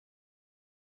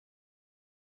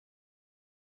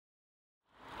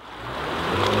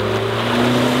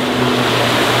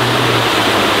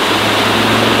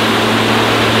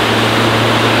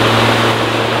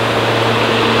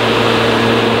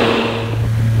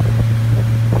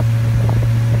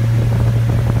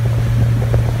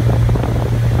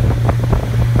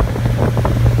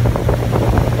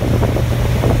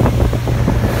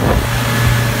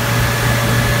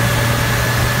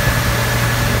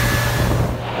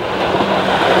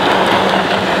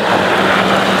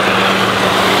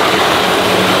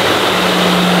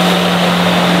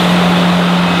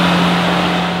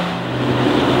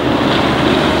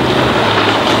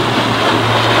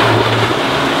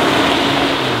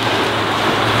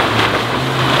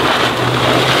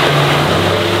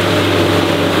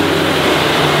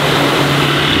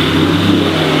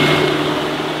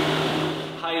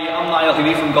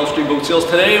Sales.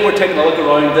 Today we're taking a look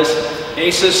around this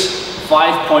Asis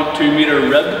 5.2m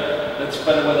rib that's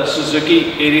fitted with a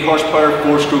Suzuki 80 horsepower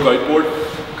 4-stroke outboard.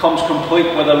 Comes complete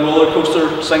with a roller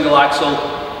coaster, single axle,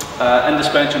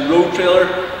 Indespension road trailer,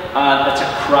 and it's a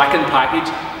cracking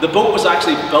package. The boat was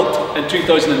actually built in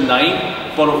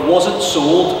 2009, but it wasn't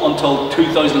sold until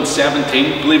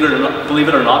 2017, believe it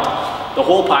or not. The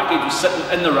whole package was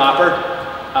sitting in the wrapper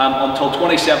until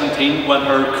 2017, when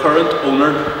her current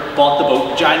owner bought the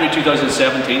boat, January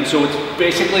 2017, so it's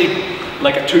basically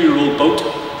like a 2-year-old boat.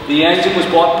 The engine was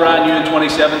bought brand new in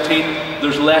 2017,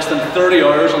 there's less than 30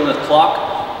 hours on the clock,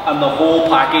 and the whole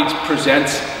package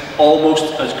presents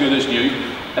almost as good as new.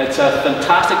 It's a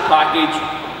fantastic package,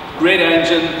 great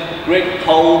engine, great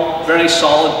hull, very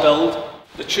solid build.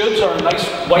 The tubes are a nice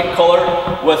white colour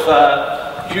with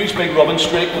a huge big rubbing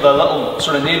streak with a little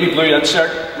sort of navy blue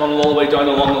insert running all the way down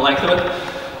along the length of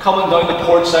it. Coming down the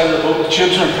port side of the boat, the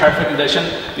tubes are in perfect condition.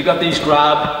 You've got these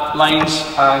grab lines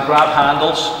and grab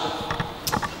handles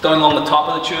down along the top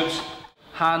of the tubes.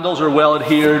 Handles are well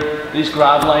adhered. These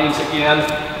grab lines again,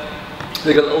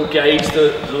 they got little guides to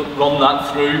run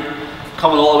that through.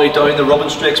 Coming all the way down, the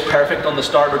rubbing streak's perfect on the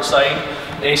starboard side.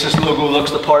 The Asis logo looks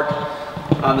the part,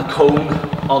 and the cone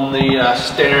on the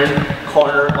stern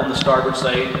corner on the starboard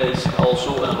side is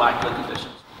also in immaculate condition.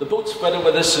 The boat's fitted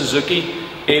with this Suzuki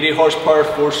 80 horsepower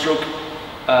 4-stroke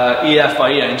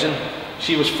EFI engine.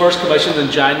 She was first commissioned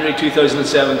in January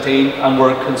 2017, and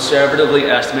we're conservatively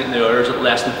estimating the hours at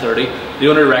less than 30. The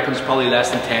owner reckons probably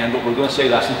less than 10, but we're going to say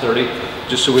less than 30,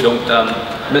 just so we don't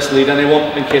mislead anyone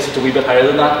in case it's a wee bit higher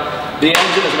than that. The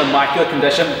engine is in immaculate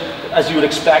condition, as you would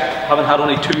expect, having had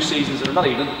only 2 seasons, or not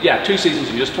even, yeah, 2 seasons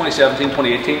of use, 2017,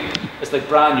 2018. It's like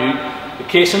brand new. The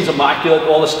casing's immaculate,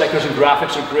 all the stickers and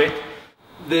graphics are great.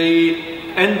 The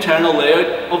internal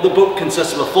layout of the boat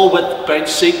consists of a full width bench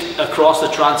seat across the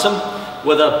transom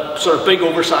with a sort of big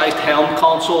oversized helm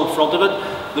console in front of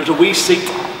it. There's a wee seat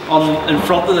in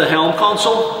front of the helm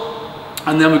console,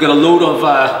 and then we've got a load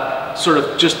of sort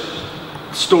of just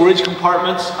storage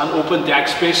compartments and open deck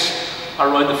space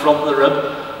around the front of the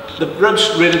rib. The rib's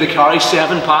rated to carry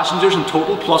 7 passengers in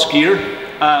total plus gear.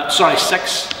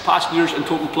 6 passengers in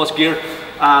total plus gear.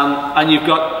 And you've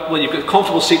got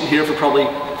comfortable seating here for probably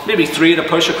maybe 3 to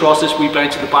push across this wee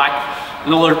bench at the back.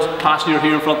 Another passenger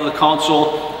here in front of the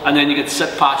console, and then you could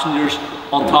sit passengers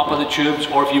on top of the tubes,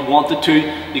 or if you wanted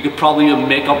to, you could probably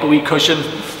make up a wee cushion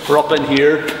for up in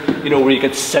here, you know, where you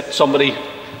could sit somebody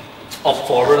up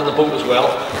forward in the boat as well.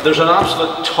 There's an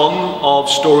absolute ton of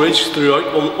storage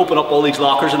throughout. We'll open up all these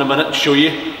lockers in a minute and show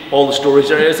you all the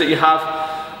storage areas that you have.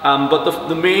 But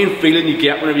the main feeling you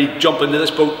get whenever you jump into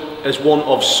this boat is one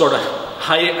of sort of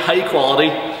high quality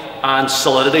and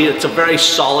solidity. It's a very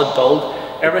solid build.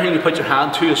 Everything you put your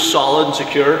hand to is solid and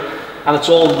secure, and it's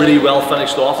all really well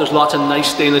finished off. There's lots of nice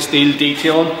stainless steel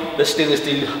detailing. The stainless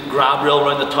steel grab rail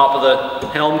around the top of the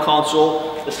helm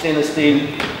console, the stainless steel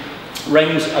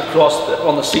rings across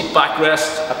on the seat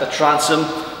backrests at the transom.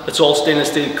 It's all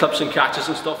stainless steel clips and catches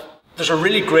and stuff. There's a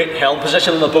really great helm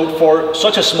position on the boat for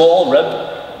such a small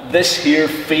rib. This here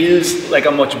feels like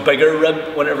a much bigger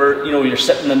rib whenever you're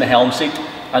sitting in the helm seat,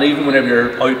 and even whenever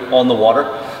you're out on the water.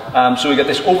 So we get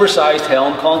this oversized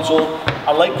helm console.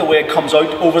 I like the way it comes out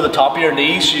over the top of your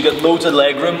knees, so you get loads of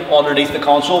leg room underneath the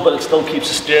console, but it still keeps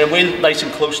the steering wheel nice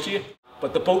and close to you.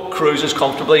 But the boat cruises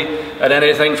comfortably at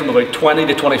anything from about 20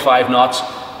 to 25 knots,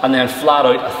 and then flat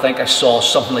out I think I saw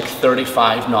something like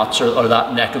 35 knots or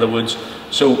that neck of the woods.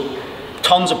 So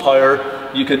tons of power.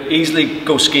 You could easily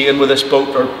go skiing with this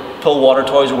boat, or pull water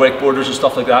toys or wakeboarders and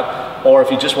stuff like that. Or if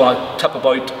you just want to tip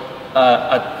about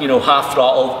at half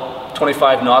throttle,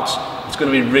 25 knots, it's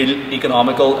going to be real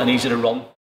economical and easy to run.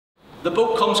 The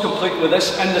boat comes complete with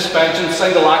this Indespension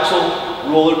single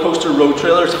axle roller coaster road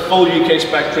trailer. It's a full UK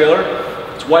spec trailer.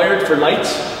 It's wired for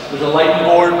lights. There's a lighting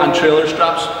board and trailer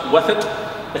straps with it.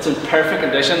 It's in perfect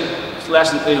condition. It's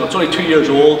less than, it's only 2 years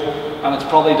old, and it's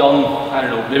probably done, I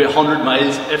don't know, maybe 100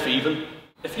 miles, if even.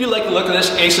 If you like the look of this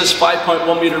Asis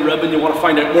 5.1m rib and you want to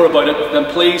find out more about it, then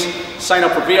please sign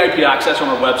up for VIP access on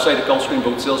our website at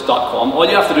GulfStreamBoatSales.com. All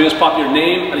you have to do is pop your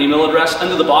name and email address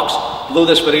into the box below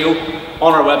this video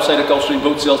on our website at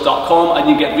GulfStreamBoatSales.com,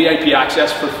 and you get VIP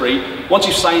access for free. Once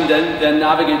you've signed in, then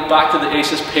navigate back to the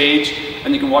Asis page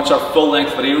and you can watch our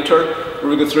full-length video tour where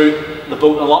we go through the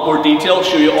boat in a lot more detail,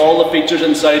 show you all the features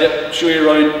inside it, show you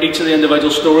around each of the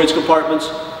individual storage compartments,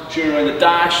 show you around the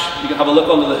dash. You can have a look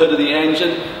under the hood of the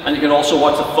engine, and you can also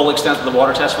watch the full extent of the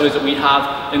water test footage that we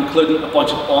have, including a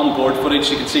bunch of onboard footage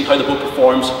so you can see how the boat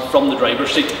performs from the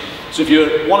driver's seat. So if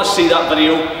you want to see that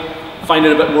video, find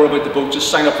out a bit more about the boat, just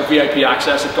sign up for VIP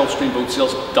access at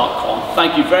GulfStreamBoatSales.com.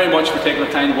 Thank you very much for taking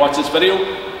the time to watch this video.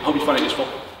 I hope you found it useful.